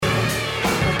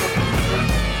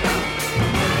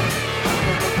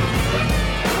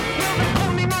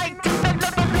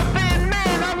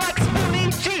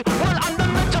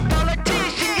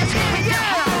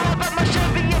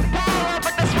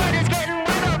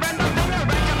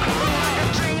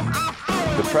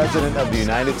President of the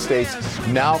United States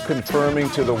now confirming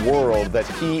to the world that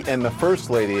he and the First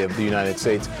Lady of the United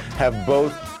States have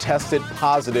both tested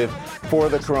positive for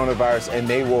the coronavirus, and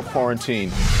they will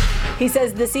quarantine. He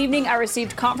says, this evening I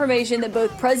received confirmation that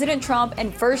both President Trump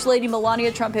and First Lady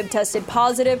Melania Trump have tested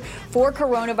positive for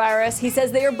coronavirus. He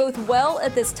says they are both well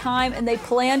at this time and they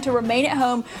plan to remain at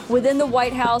home within the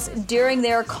White House during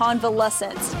their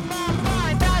convalescence.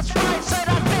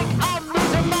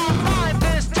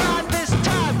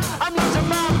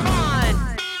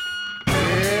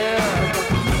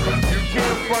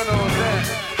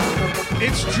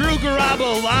 It's Drew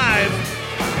Garabo live.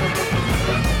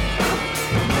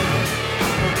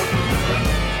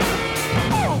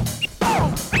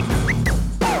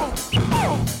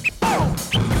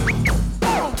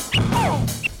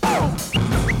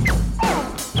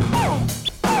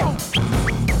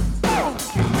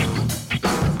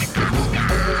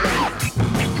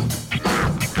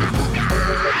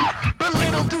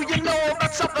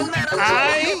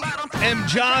 I am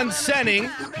John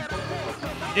Senning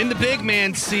in the big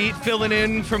man seat, filling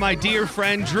in for my dear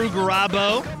friend Drew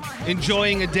Garabo,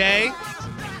 enjoying a day.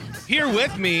 Here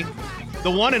with me,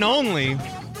 the one and only,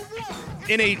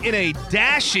 in a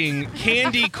dashing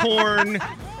candy corn.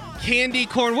 What do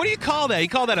you call that? You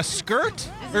call that a skirt?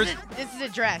 This is a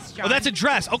dress, John. Oh, that's a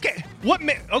dress. Okay.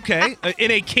 Okay.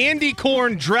 In a candy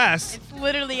corn dress. It's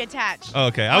literally attached.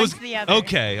 Okay. To the other.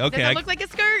 Okay. Does it look like a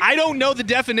skirt? I don't know the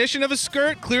definition of a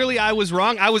skirt. Clearly, I was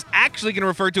wrong. I was actually going to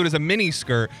refer to it as a mini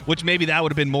skirt, which maybe that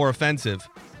would have been more offensive.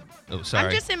 Oh, sorry.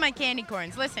 I'm just in my candy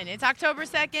corns. Listen, it's October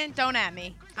 2nd. Don't at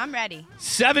me. I'm ready.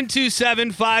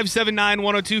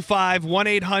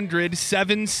 727-579-1025,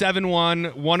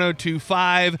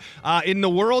 1-800-771-1025. In the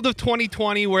world of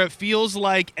 2020, where it feels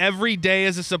like every day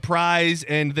is a surprise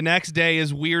and the next day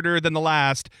is weirder than the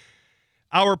last,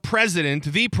 our president,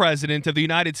 the president of the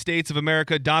United States of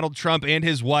America, Donald Trump, and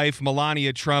his wife,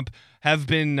 Melania Trump, have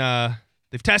been,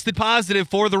 they've tested positive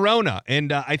for the Rona.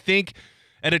 And I think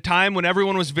at a time when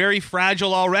everyone was very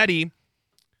fragile already,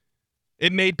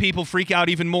 it made people freak out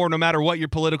even more, no matter what your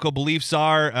political beliefs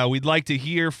are. We'd like to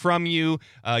hear from you,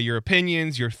 your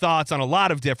opinions, your thoughts on a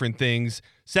lot of different things.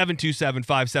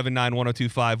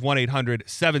 727-579-1025,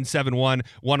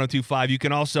 1-800-771-1025. You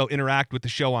can also interact with the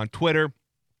show on Twitter.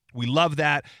 We love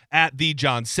that. At the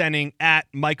John Senning, at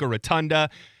Micah Rotunda.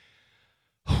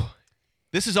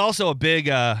 This is also a big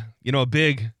day,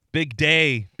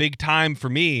 big time for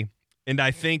me. And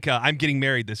I think I'm getting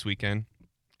married this weekend,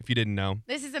 if you didn't know.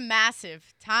 This is a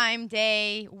massive time,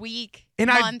 day, week,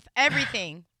 month,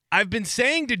 everything. I've been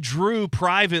saying to Drew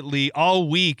privately all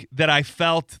week that I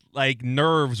felt like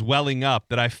nerves welling up,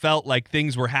 that I felt like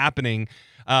things were happening.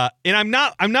 And I'm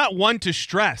not one to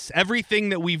stress. Everything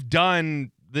that we've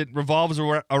done that revolves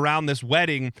around this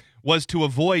wedding was to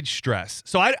avoid stress.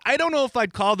 So I don't know if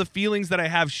I'd call the feelings that I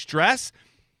have stress,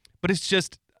 but it's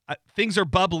just things are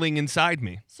bubbling inside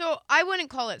me. So I wouldn't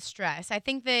call it stress. I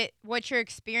think that what you're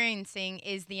experiencing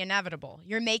is the inevitable.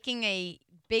 You're making a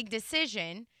big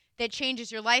decision that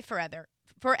changes your life forever.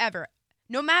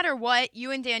 No matter what,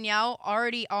 you and Danielle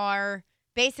already are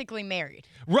basically married.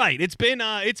 Right. It's been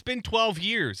 12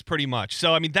 years pretty much.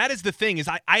 So I mean, that is the thing, is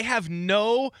I have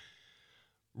no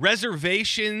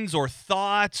reservations or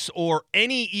thoughts or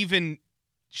any even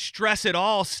stress at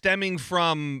all stemming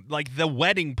from like the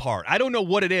wedding part. I don't know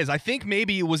what it is. I think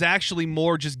maybe it was actually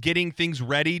more just getting things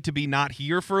ready to be not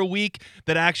here for a week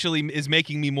that actually is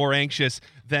making me more anxious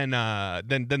than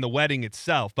the wedding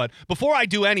itself. But before I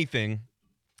do anything,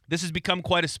 this has become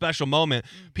quite a special moment.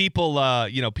 People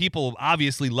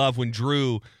obviously love when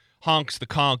Drew honks the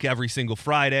conch every single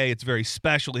Friday. It's very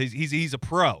special. He's a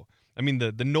pro. I mean,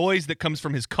 the noise that comes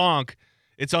from his conch,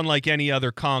 it's unlike any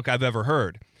other conch I've ever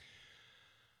heard.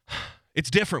 It's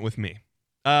different with me.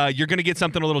 You're going to get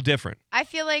something a little different. I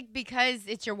feel like because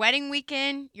it's your wedding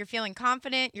weekend, you're feeling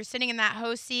confident, you're sitting in that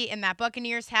host seat in that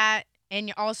Buccaneers hat,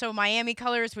 and also Miami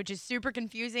colors, which is super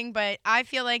confusing, but I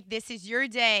feel like this is your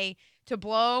day to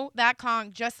blow that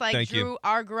conch just like Drew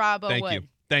Garabo would.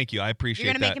 Thank you. I appreciate that.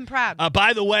 You're going to make him proud.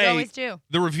 By the way, you always do.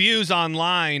 The reviews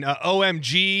online,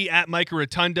 OMG, at Micah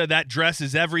Rotunda, that dress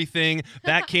is everything.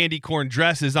 That candy corn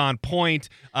dress is on point.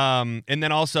 And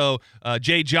then also,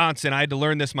 Jay Johnson, I had to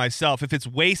learn this myself. If it's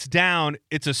waist down,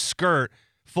 it's a skirt,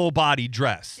 full body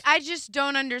dress. I just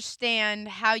don't understand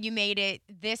how you made it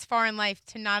this far in life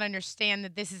to not understand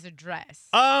that this is a dress.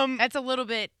 That's a little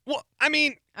bit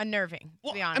unnerving,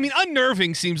 to be honest. I mean,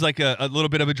 unnerving seems like a little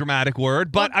bit of a dramatic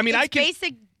word, but I mean, it's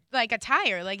basic like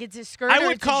attire, like it's a skirt. I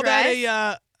would call that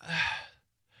a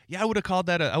I would have called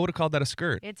that a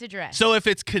skirt. It's a dress. So if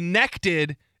it's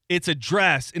connected, it's a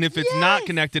dress, and if it's not Yes.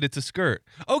 connected, it's a skirt.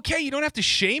 Okay, you don't have to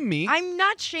shame me. I'm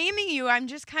not shaming you. I'm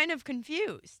just kind of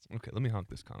confused. Okay, let me honk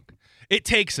this conch. It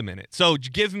takes a minute, so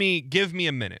give me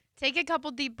a minute. Take a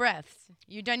couple deep breaths.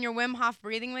 You done your Wim Hof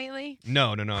breathing lately?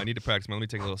 No, I need to practice. Let me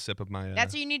take a little sip of my.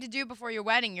 That's what you need to do before your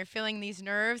wedding. You're feeling these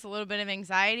nerves, a little bit of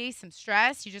anxiety, some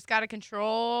stress. You just got to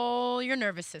control your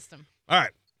nervous system. All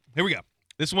right, here we go.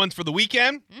 This one's for the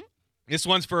weekend. Hmm? This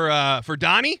one's for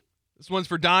Donnie. This one's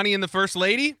for Donnie and the First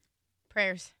Lady.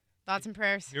 Prayers. Thoughts and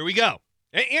prayers. Here we go.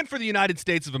 And for the United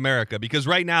States of America, because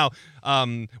right now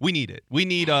we need it. We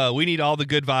need all the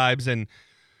good vibes and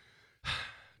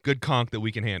good conch that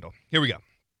we can handle. Here we go.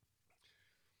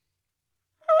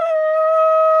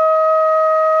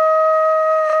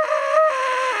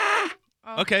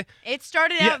 Oh, Okay. It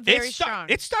started out very strong.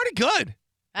 It started good. It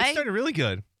I started really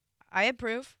good.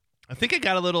 approve. I think I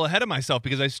got a little ahead of myself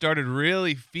because I started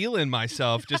really feeling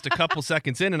myself just a couple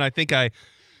seconds in, and I think I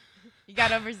You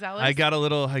got overzealous? got a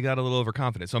little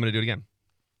overconfident. So I'm going to do it again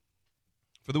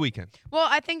for the weekend. Well,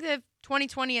 I think that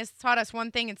 2020 has taught us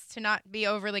one thing. It's to not be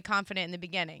overly confident in the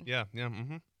beginning. Yeah.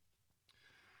 Mm-hmm.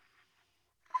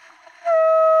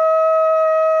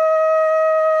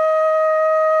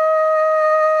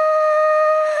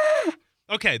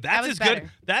 Okay, that's was as good.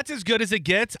 better. That's as good as it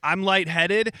gets. I'm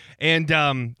lightheaded, and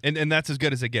that's as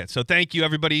good as it gets. So thank you,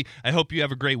 everybody. I hope you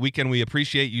have a great weekend. We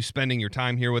appreciate you spending your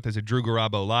time here with us at Drew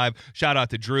Garabo Live. Shout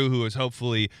out to Drew, who is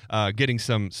hopefully getting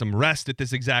some rest at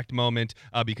this exact moment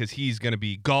because he's going to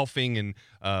be golfing in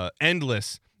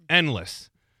endless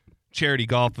charity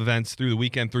golf events through the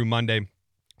weekend, through Monday.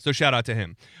 So shout out to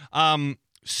him.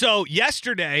 So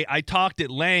yesterday we talked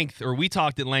at length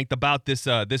about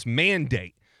this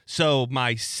mandate. So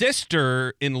my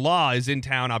sister-in-law is in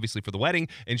town, obviously, for the wedding,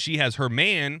 and she has her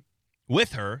man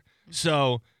with her.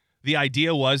 So the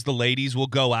idea was the ladies will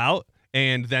go out,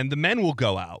 and then the men will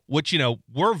go out, which,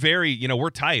 we're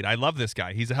tight. I love this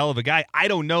guy. He's a hell of a guy. I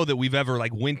don't know that we've ever,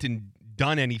 went and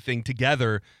done anything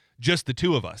together, just the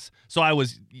two of us. So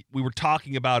we were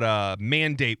talking about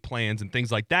mandate plans and things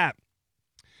like that.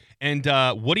 And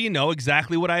what do you know?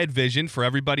 Exactly what I envisioned for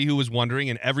everybody who was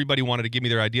wondering, and everybody wanted to give me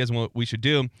their ideas on what we should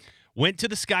do. Went to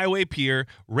the Skyway Pier,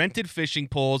 rented fishing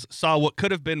poles, saw what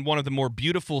could have been one of the more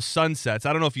beautiful sunsets.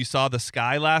 I don't know if you saw the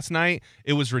sky last night.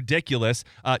 It was ridiculous.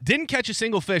 Didn't catch a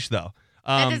single fish, though.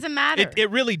 That doesn't matter.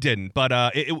 It really didn't, but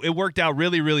it worked out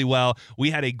really, really well. We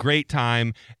had a great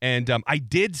time, and I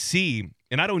did see,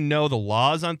 and I don't know the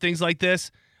laws on things like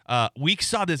this, we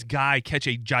saw this guy catch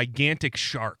a gigantic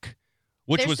shark.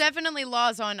 There's definitely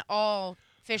laws on all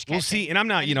fish catching. We'll see, and I'm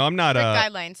not strict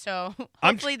guidelines, so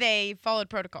hopefully they followed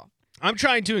protocol. I'm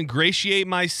trying to ingratiate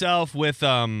myself with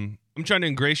the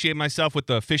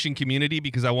fishing community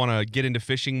because I want to get into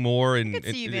fishing more. And I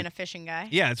could see you being a fishing guy.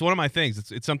 Yeah, it's one of my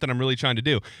things. It's something I'm really trying to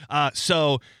do.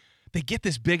 So they get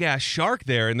this big ass shark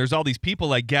there, and there's all these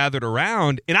people gathered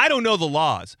around, and I don't know the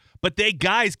laws, but there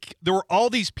were all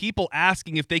these people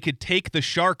asking if they could take the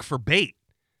shark for bait.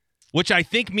 Which I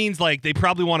think means they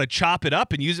probably want to chop it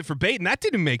up and use it for bait, and that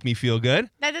didn't make me feel good.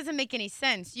 That doesn't make any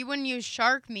sense. You wouldn't use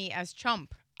shark meat as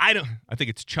chump. I think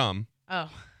it's chum. Oh.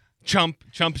 Chump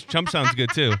sounds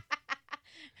good too.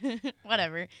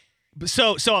 Whatever.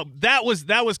 So that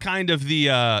was kind of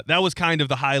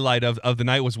the highlight of the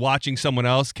night, was watching someone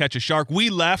else catch a shark. We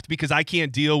left because I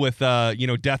can't deal with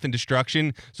death and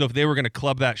destruction. So if they were going to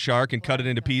club that shark and cut it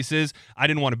into pieces, I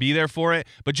didn't want to be there for it.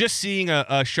 But just seeing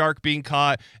a shark being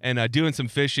caught and doing some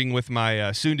fishing with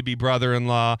my soon-to-be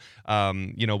brother-in-law,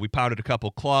 we pounded a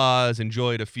couple claws,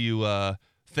 enjoyed a few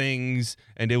things,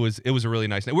 and it was a really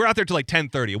nice night. We were out there till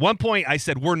 10:30. At one point, I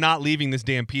said we're not leaving this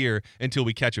damn pier until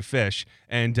we catch a fish,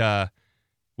 and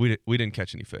we didn't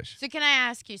catch any fish. So can I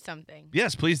ask you something?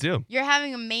 Yes, please do. You're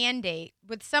having a mandate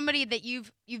with somebody that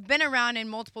you've been around in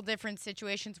multiple different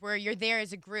situations where you're there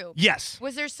as a group. Yes.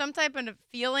 Was there some type of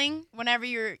feeling whenever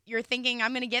you're thinking,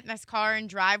 I'm going to get in this car and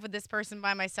drive with this person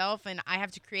by myself, and I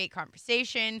have to create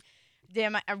conversation?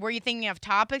 Were you thinking of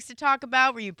topics to talk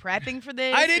about? Were you prepping for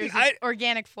this? I didn't.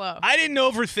 Organic flow. I didn't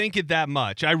overthink it that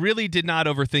much. I really did not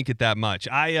overthink it that much.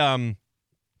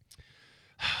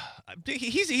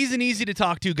 He's an easy to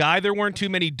talk to guy. There weren't too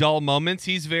many dull moments.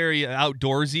 He's very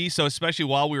outdoorsy. So especially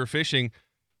while we were fishing,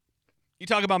 you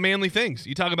talk about manly things.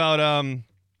 You talk about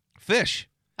fish.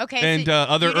 Okay, and so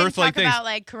other you didn't Earth-like talk things. about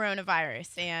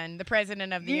coronavirus and the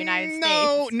president of the United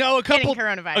States. No, a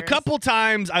coronavirus. couple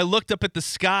times I looked up at the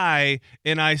sky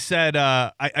and I said,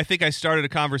 I think I started a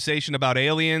conversation about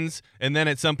aliens, and then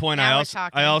at some point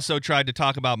I also tried to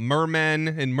talk about mermen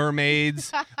and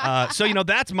mermaids. So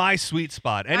that's my sweet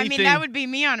spot. Anything, that would be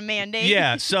me on a mandate.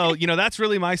 Yeah, so that's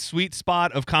really my sweet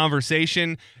spot of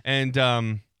conversation,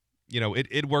 and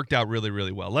it worked out really,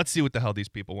 really well. Let's see what the hell these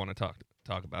people want to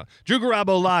talk about. Drew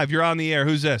Garabo live. You're on the air.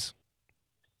 Who's this?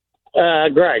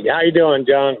 Greg, how you doing,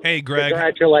 John? Hey, Greg.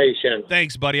 Congratulations.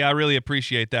 Thanks, buddy. I really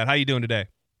appreciate that. How you doing today?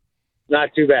 Not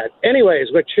too bad. Anyways,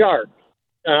 with shark,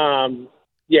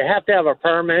 you have to have a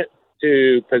permit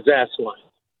to possess one.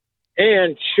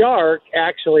 And shark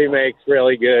actually makes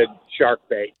really good shark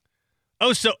bait.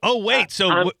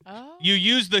 You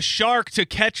use the shark to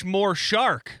catch more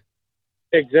shark.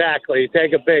 Exactly.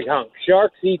 Take a big hunk.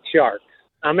 Sharks eat sharks.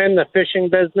 I'm in the fishing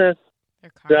business.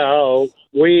 So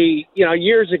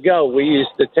years ago, we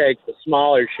used to take the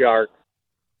smaller sharks,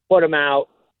 put them out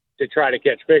to try to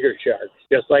catch bigger sharks,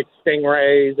 just like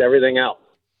stingrays, everything else.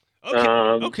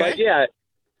 Okay. But yeah,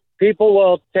 people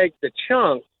will take the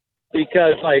chunk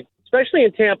because, especially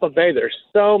in Tampa Bay, there's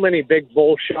so many big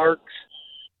bull sharks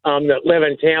that live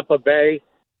in Tampa Bay.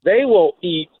 They will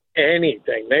eat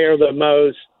anything. They are the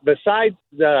most, besides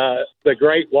the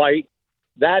great white,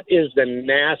 that is the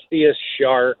nastiest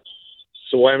shark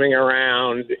swimming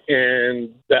around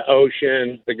in the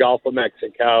ocean, the Gulf of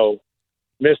Mexico,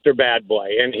 Mr. Bad Boy,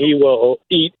 and he will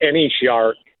eat any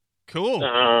shark. Cool.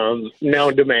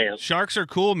 Known to man. Sharks are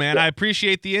cool, man. I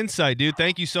appreciate the insight, dude.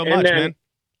 Thank you so much, man.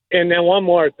 And then one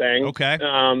more thing. Okay.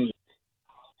 And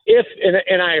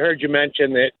I heard you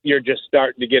mention that you're just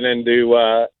starting to get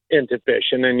into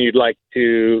fishing and you'd like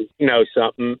to know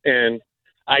something, and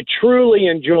I truly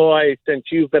enjoy, since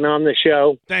you've been on the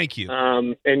show. Thank you.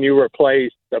 And you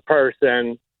replaced the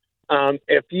person.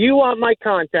 If you want my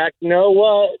contact,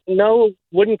 no,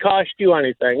 wouldn't cost you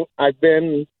anything. I've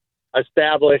been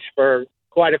established for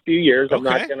quite a few years. I'm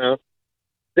not going to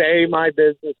say my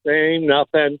business name,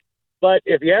 nothing. But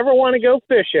if you ever want to go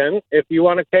fishing, if you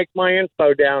want to take my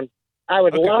info down, I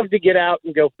would love to get out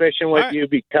and go fishing with you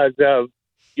because of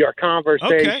your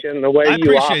conversation, the way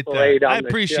you operate on the show. I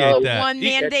appreciate that. One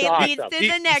mandate leads to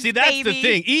the next, See, that's baby. the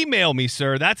thing. Email me,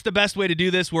 sir. That's the best way to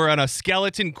do this. We're on a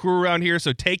skeleton crew around here,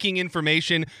 so taking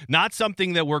information, not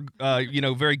something that we're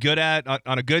very good at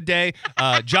on a good day.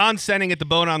 John Senning at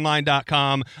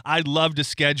theboneonline.com. I'd love to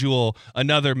schedule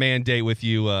another mandate with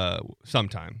you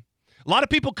sometime. A lot of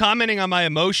people commenting on my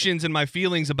emotions and my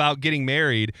feelings about getting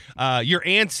married. You're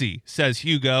antsy, says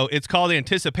Hugo. It's called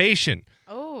anticipation.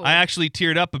 Oh. I actually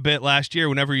teared up a bit last year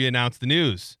whenever you announced the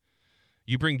news.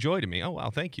 You bring joy to me. Oh, wow.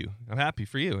 Thank you. I'm happy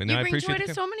for you. And You I bring appreciate joy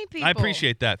to so many people. I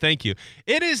appreciate that. Thank you.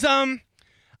 It is,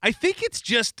 I think it's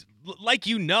just, like,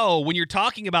 when you're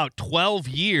talking about 12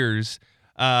 years,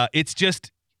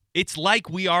 it's like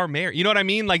we are married. You know what I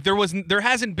mean? Like there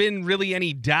hasn't been really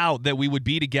any doubt that we would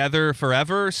be together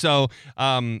forever. So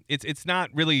it's not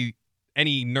really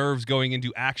any nerves going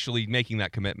into actually making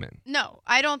that commitment. No,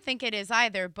 I don't think it is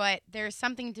either, but there's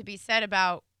something to be said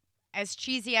about, as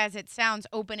cheesy as it sounds,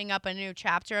 opening up a new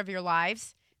chapter of your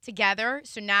lives together.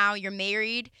 So now you're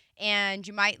married and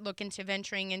you might look into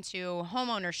venturing into home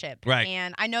ownership. Right.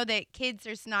 And I know that kids,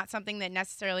 there's not something that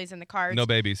necessarily is in the cards. No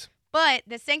babies. But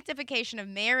the sanctification of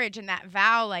marriage and that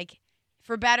vow, like,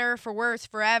 for better, for worse,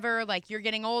 forever, like, you're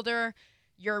getting older,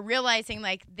 you're realizing,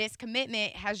 like, this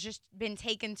commitment has just been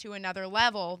taken to another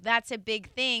level. That's a big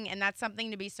thing, and that's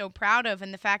something to be so proud of.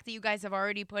 And the fact that you guys have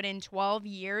already put in 12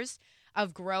 years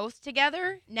of growth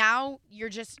together, now you're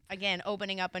just, again,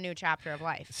 opening up a new chapter of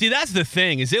life. See, that's the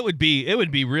thing, is it would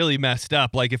be really messed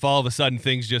up, like, if all of a sudden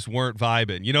things just weren't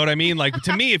vibing. You know what I mean? Like,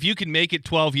 to me, if you can make it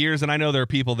 12 years, and I know there are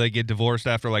people that get divorced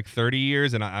after like 30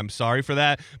 years, and I'm sorry for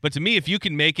that, but to me, if you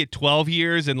can make it 12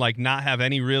 years and like not have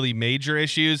any really major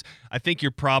issues, I think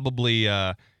you're probably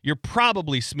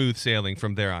smooth sailing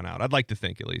from there on out. I'd like to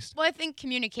think, at least. Well, I think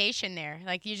communication there.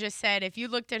 Like you just said, if you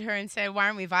looked at her and said, why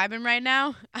aren't we vibing right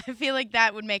now? I feel like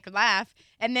that would make her laugh.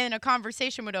 And then a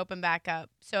conversation would open back up.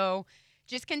 So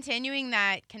just continuing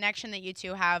that connection that you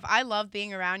two have. I love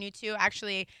being around you two.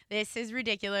 Actually, this is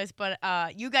ridiculous, but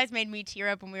you guys made me tear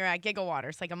up when we were at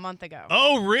Gigawaters like a month ago.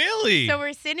 Oh, really? So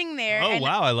we're sitting there. Oh,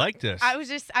 wow. I like this.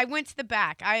 I went to the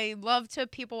back. I love to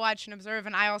people watch and observe,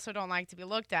 and I also don't like to be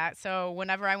looked at. So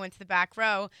whenever I went to the back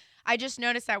row, I just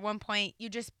noticed at one point you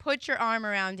just put your arm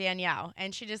around Danielle,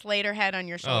 and she just laid her head on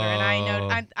your shoulder.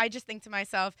 And I just think to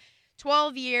myself,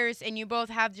 12 years, and you both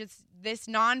have just this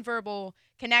nonverbal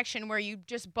connection where you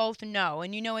just both know,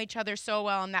 and you know each other so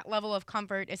well, and that level of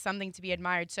comfort is something to be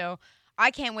admired. So I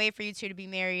can't wait for you two to be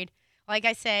married. Like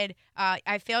I said,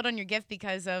 I failed on your gift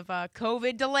because of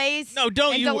COVID delays and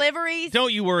deliveries.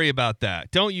 Don't you worry about that.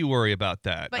 Don't you worry about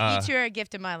that. But you two are a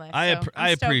gift in my life.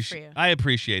 I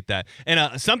appreciate that.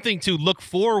 And something to look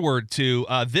forward to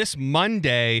this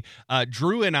Monday.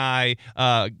 Drew and I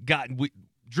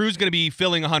Drew's going to be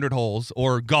filling 100 holes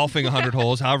or golfing 100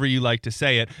 holes, however you like to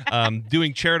say it,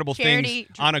 doing charitable things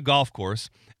on a golf course.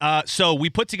 So we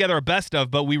put together a best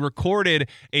of, but we recorded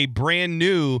a brand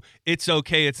new It's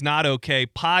Okay, It's Not Okay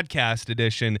podcast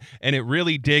edition, and it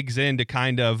really digs into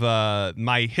kind of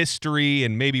my history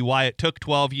and maybe why it took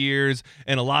 12 years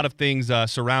and a lot of things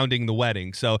surrounding the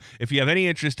wedding. So if you have any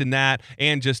interest in that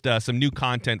and just some new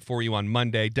content for you on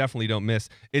Monday, definitely don't miss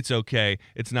It's Okay,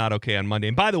 It's Not Okay on Monday.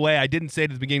 And by the way, I didn't say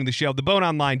it at the beginning of the show,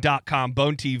 theboneonline.com,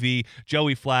 Bone TV,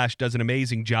 Joey Flash does an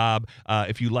amazing job.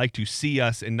 If you like to see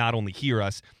us and not only hear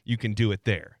us, you can do it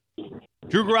there.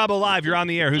 Drew Garabo Live, you're on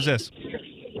the air. Who's this?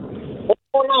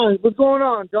 What's going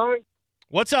on, John?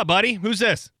 What's up, buddy? Who's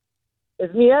this?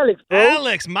 It's me, Alex, bro.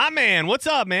 Alex, my man. What's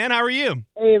up, man? How are you?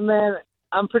 Hey, man.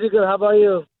 I'm pretty good. How about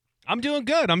you? I'm doing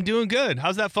good.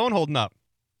 How's that phone holding up?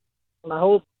 I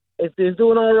hope it's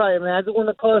doing all right, man. I just want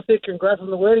to call and say congrats on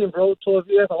the wedding, bro. 12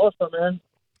 years. Awesome, man.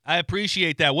 I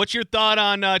appreciate that. What's your thought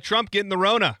on Trump getting the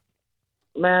Rona?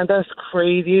 Man, that's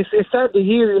crazy. It's sad to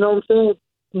hear, you know what I'm saying?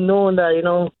 Knowing that,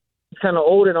 he's kind of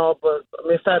old and all, but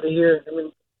it's sad to hear.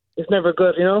 It's never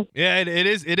good, Yeah, it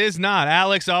is. It is not.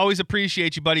 Alex, I always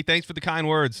appreciate you, buddy. Thanks for the kind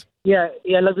words. Yeah,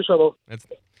 I love the show. And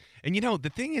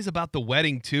the thing is about the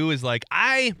wedding too is like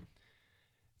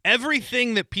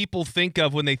everything that people think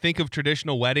of when they think of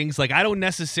traditional weddings, like I don't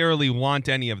necessarily want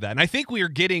any of that. And I think we are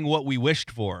getting what we wished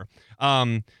for.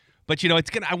 But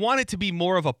I want it to be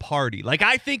more of a party. Like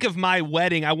I think of my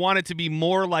wedding, I want it to be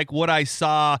more like what I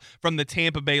saw from the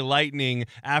Tampa Bay Lightning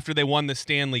after they won the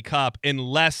Stanley Cup, and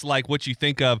less like what you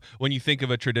think of when you think of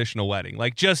a traditional wedding.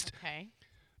 Like just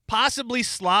possibly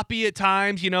sloppy at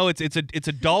times. It's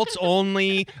adults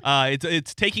only.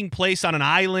 It's taking place on an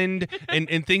island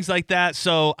and things like that.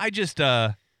 So I just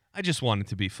want it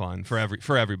to be fun for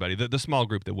everybody. The small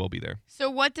group that will be there. So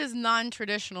what does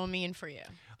non-traditional mean for you?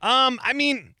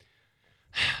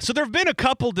 So there have been a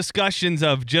couple discussions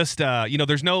of just,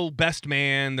 there's no best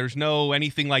man, there's no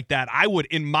anything like that.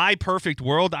 In my perfect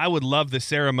world, I would love the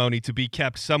ceremony to be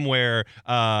kept somewhere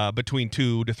between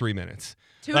 2 to 3 minutes.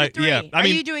 2 to 3. Yeah, Are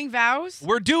you doing vows?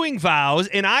 We're doing vows,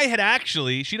 and I had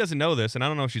actually, she doesn't know this, and I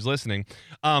don't know if she's listening,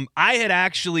 I had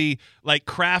actually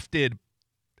crafted,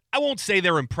 I won't say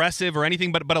they're impressive or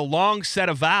anything, but a long set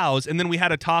of vows, and then we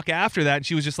had a talk after that, and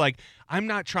she was just like, I'm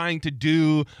not trying to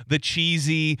do the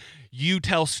cheesy, you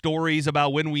tell stories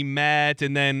about when we met,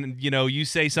 and then, you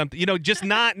say something, just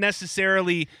not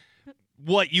necessarily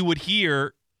what you would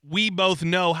hear. We both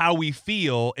know how we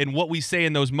feel, and what we say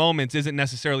in those moments isn't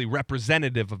necessarily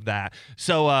representative of that.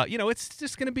 So, it's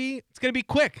just going to be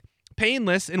quick,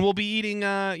 painless, and we'll be eating,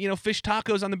 fish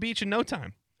tacos on the beach in no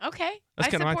time. Okay. That's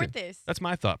I kinda my support thing. this. That's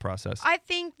my thought process. I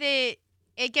think that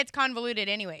it gets convoluted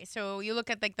anyway. So you look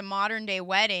at like the modern day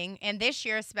wedding, and this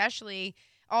year especially,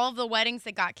 all of the weddings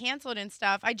that got canceled and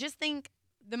stuff, I just think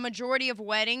the majority of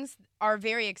weddings are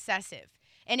very excessive.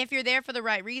 And if you're there for the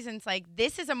right reasons, like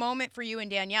this is a moment for you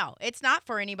and Danielle. It's not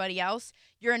for anybody else.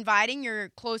 You're inviting your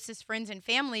closest friends and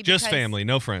family. Just family,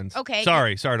 no friends. Okay.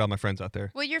 Sorry to all my friends out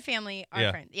there. Well, your family are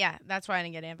Yeah. friends. Yeah, that's why I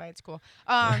didn't get an invite. It's cool.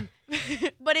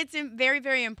 But it's very,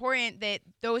 very important that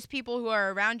those people who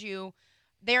are around you,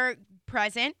 they're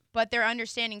present, but they're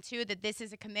understanding too that this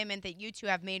is a commitment that you two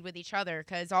have made with each other,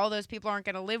 because all those people aren't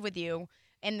going to live with you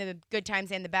in the good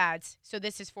times and the bads. So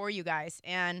this is for you guys.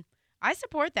 And I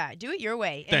support that. Do it your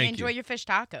way and enjoy your fish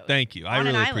tacos. Thank you. I on an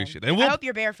really island. appreciate it. And I hope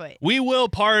you're barefoot. We will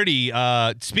party.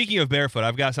 Speaking of barefoot,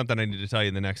 I've got something I need to tell you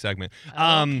in the next segment.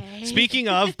 Okay. Speaking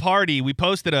of party, we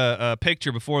posted a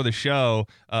picture before the show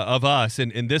of us,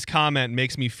 and this comment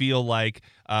makes me feel like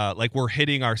we're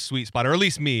hitting our sweet spot, or at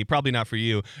least me, probably not for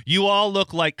you. You all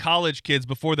look like college kids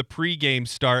before the pregame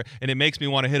start, and it makes me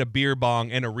want to hit a beer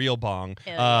bong and a real bong.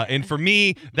 And for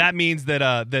me, that means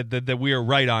that we are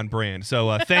right on brand.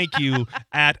 So thank you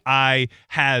at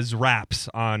 @IHasRaps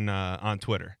on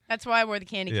Twitter. That's why I wore the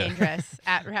candy cane dress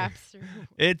at Raps.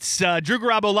 It's Drew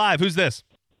Garabo Live. Who's this?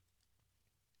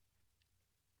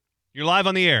 You're live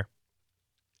on the air.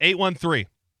 813.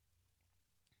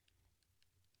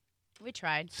 We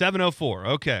tried. 704.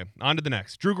 Okay, on to the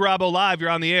next. Drew Garabo Live, you're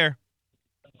on the air.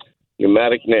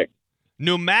 Pneumatic Nick.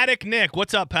 Pneumatic Nick,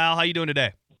 what's up, pal? How you doing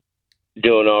today?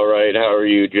 Doing all right. How are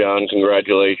you, John?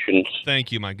 Congratulations.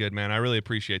 Thank you, my good man. I really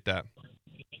appreciate that.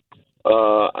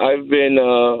 I've been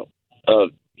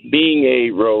being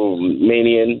a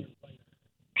Romanian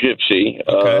gypsy.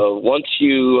 Okay. Once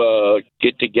you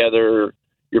get together,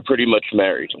 you're pretty much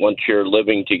married. Once you're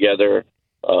living together,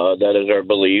 that is our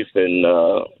belief. And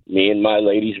me and my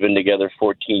lady's been together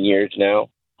 14 years now.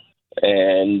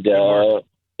 And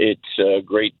it's a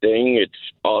great thing. It's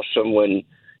awesome when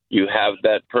you have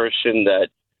that person that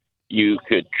you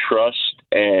could trust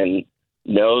and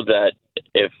know that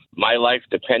if my life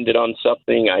depended on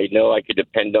something, I know I could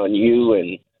depend on you,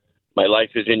 and my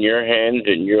life is in your hands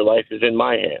and your life is in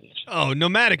my hands. Oh,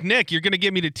 Nomadic Nick, you're going to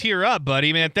get me to tear up,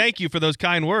 buddy. Man, thank you for those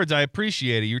kind words. I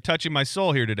appreciate it. You're touching my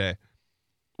soul here today.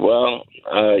 Well,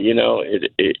 it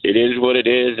is what it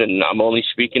is, and I'm only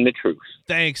speaking the truth.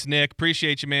 Thanks, Nick.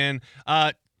 Appreciate you, man.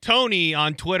 Tony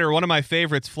on Twitter, one of my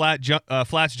favorites,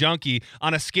 Flats Junkie,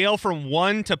 on a scale from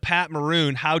 1 to Pat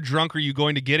Maroon, how drunk are you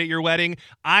going to get at your wedding?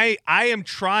 I am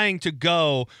trying to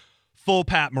go full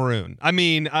Pat Maroon. I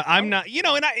mean, I'm not,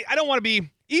 and I don't want to be,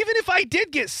 even if I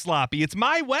did get sloppy, it's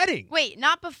my wedding. Wait,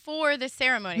 not before the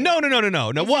ceremony. No.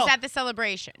 This is at the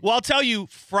celebration. Well, I'll tell you,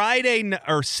 Friday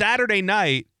or Saturday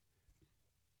night,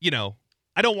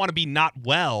 I don't want to be not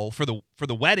well for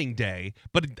the wedding day,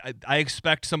 but I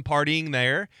expect some partying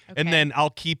there, and then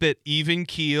I'll keep it even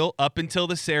keel up until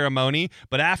the ceremony.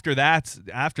 But after that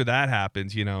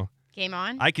happens, Game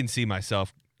on. I can see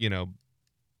myself,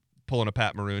 pulling a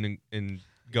Pat Maroon and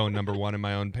going number one in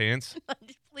my own pants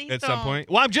Please at don't. some point.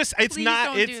 Well,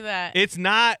 it's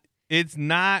not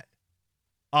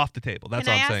off the table. That's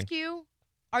all I'm saying. Can I ask you?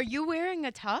 Are you wearing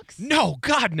a tux? No,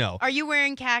 God, no. Are you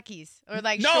wearing khakis or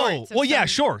like no? shorts? Well, yeah,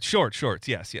 shorts.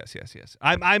 Yes.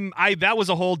 That was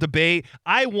a whole debate.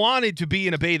 I wanted to be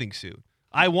in a bathing suit.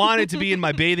 I wanted to be in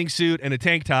my bathing suit and a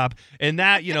tank top, and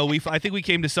that, I think we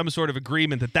came to some sort of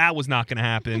agreement that was not going to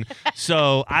happen.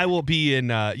 So I will be in,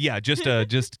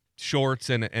 just shorts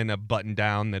and a button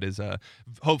down that is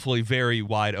hopefully very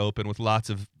wide open with lots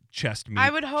of chest meat. I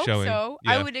would hope showing. so.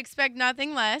 Yeah. I would expect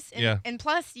nothing less. And, and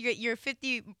plus, you're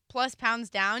 50 plus pounds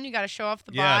down. You got to show off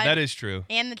the bod. Yeah, that is true.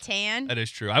 And the tan. That is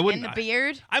true. I wouldn't. And the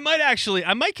beard. I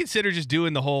might consider just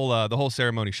doing the whole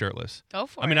ceremony shirtless. Go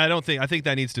for it. I mean, I think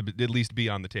that needs to at least be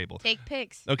on the table. Take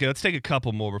pics. Okay, let's take a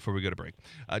couple more before we go to break.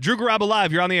 Drew Garabo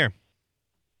Live, you're on the air.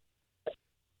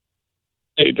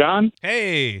 Hey, John.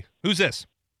 Hey, who's this?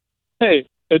 Hey,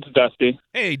 it's Dusty.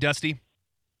 Hey, Dusty.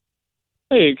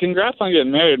 Hey, congrats on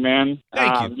getting married, man.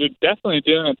 Thank you. You're definitely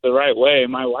doing it the right way.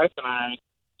 My wife and I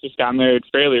just got married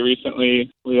fairly recently.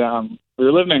 We were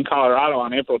living in Colorado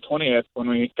on April 20th when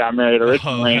we got married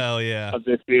originally. Oh, hell yeah. Of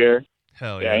this year.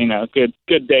 Hell yeah. Yeah,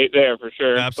 good date there for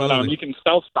sure. Absolutely. But you can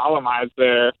self-solemnize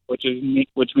there, which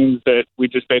means that we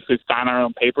just basically sign our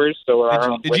own papers, so we're our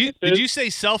own witnesses. Did you say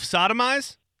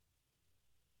self-sodomize?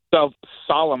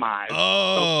 Self-solemnize.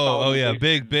 Oh yeah,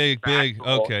 big.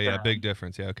 Okay, yeah, big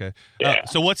difference. Yeah, okay. Yeah.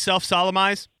 So what's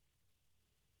self-solemnize?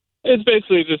 It's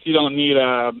basically just you don't need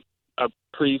a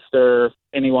priest or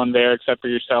anyone there except for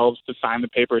yourselves to sign the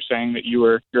paper saying that you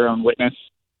were your own witness.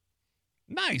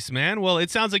 Nice, man. Well,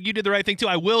 it sounds like you did the right thing too.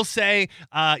 I will say,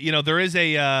 there is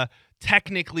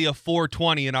technically a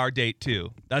 420 in our date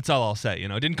too. That's all I'll say. It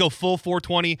didn't go full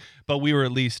 420, but we were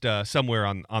at least somewhere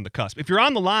on the cusp. If you're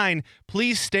on the line,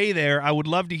 please stay there. I would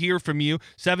love to hear from you.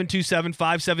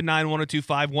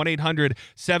 727-579-1025,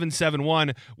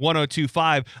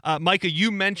 1-800-771-1025. Micah,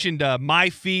 you mentioned my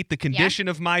feet, the condition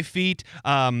of my feet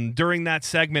during that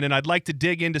segment, and I'd like to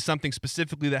dig into something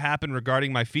specifically that happened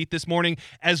regarding my feet this morning,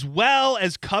 as well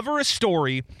as cover a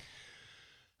story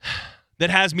that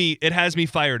has me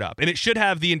fired up, and it should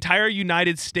have the entire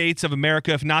United States of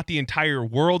America, if not the entire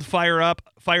world, fired up.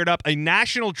 A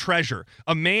national treasure,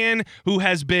 a man who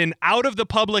has been out of the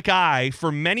public eye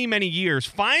for many, many years,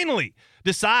 finally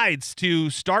decides to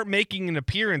start making an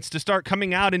appearance, to start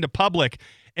coming out into public,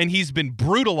 and he's been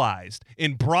brutalized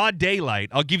in broad daylight.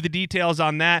 I'll give the details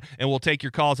on that, and we'll take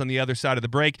your calls on the other side of the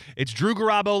break. It's Drew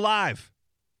Garabo Live.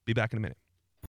 Be back in a minute.